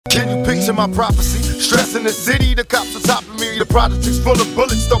Can you picture my prophecy? Stressing the city, the cops on top of me. The project's full of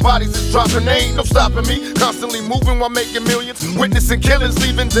bullets, the bodies is dropping. They ain't no stopping me. Constantly moving while making millions. Witnessing killings,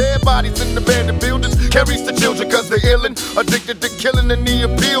 leaving dead bodies in abandoned buildings. Carries the children cause they illin'. Addicted to killing and the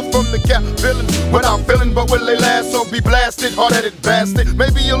appeal from the cap villain. Without feeling, but will they last? So be blasted, hard-headed bastard.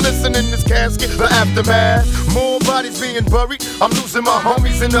 Maybe you'll listen in this casket, the aftermath. More bodies being buried. I'm losing my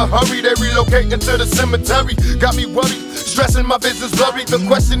homies in a hurry. They relocating to the cemetery. Got me worried, stressing my vision's blurry. The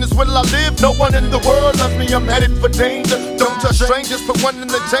question is, will I live? No one in the world loves me, I'm headed for danger. Don't trust strangers, put one in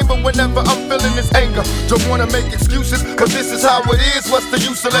the chamber whenever I'm feeling this anger. Don't wanna make excuses, cause this is how it is. What's the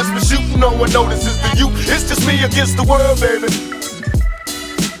use unless we shoot? No one notices the you. It's just me against the world, baby.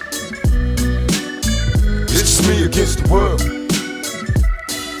 It's just me against the world.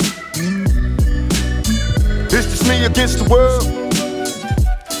 It's just me against the world.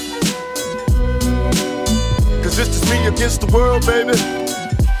 Cause it's just me against the world, baby.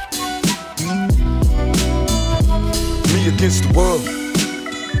 Me against the world.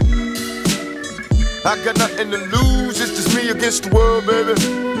 I got nothing to lose, it's just me against the world, baby.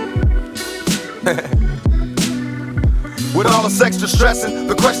 With all this extra stressing,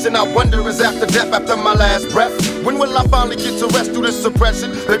 the question I wonder is after death, after my last breath, when will I finally get to rest through this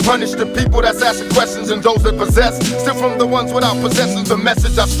suppression? They punish the people that's asking questions and those that possess. Still from the ones without possessions, the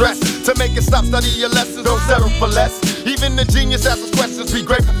message I stress. To make it stop, study your lessons, don't settle for less. Even the genius asks questions, be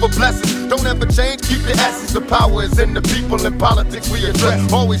grateful for blessings. Don't ever change, keep your essence. The power is in the people, in politics we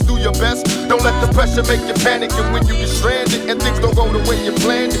address. Always do your best, don't let the pressure make you panic. And when you get stranded and things don't go the way you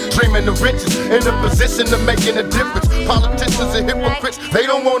planned it, dreaming the riches, in a position of making a difference. Politicians and hypocrites, they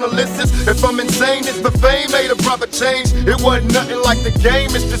don't wanna listen. If I'm insane, it's the fame made a brother change. It wasn't nothing like the game,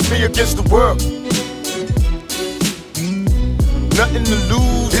 it's just me against the world. Nothing to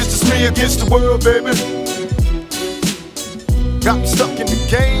lose, it's just me against the world, baby. Got me stuck in the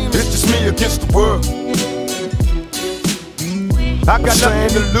game, it's just me against the world. I got nothing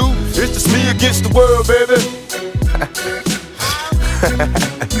to lose, it's just me against the world, baby.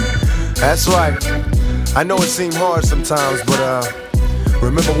 That's right. I know it seems hard sometimes, but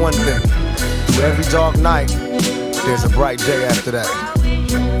remember one thing. Through every dark night, there's a bright day after that.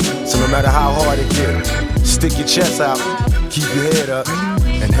 So no matter how hard it gets, stick your chest out, keep your head up,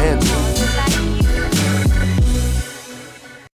 and handle it.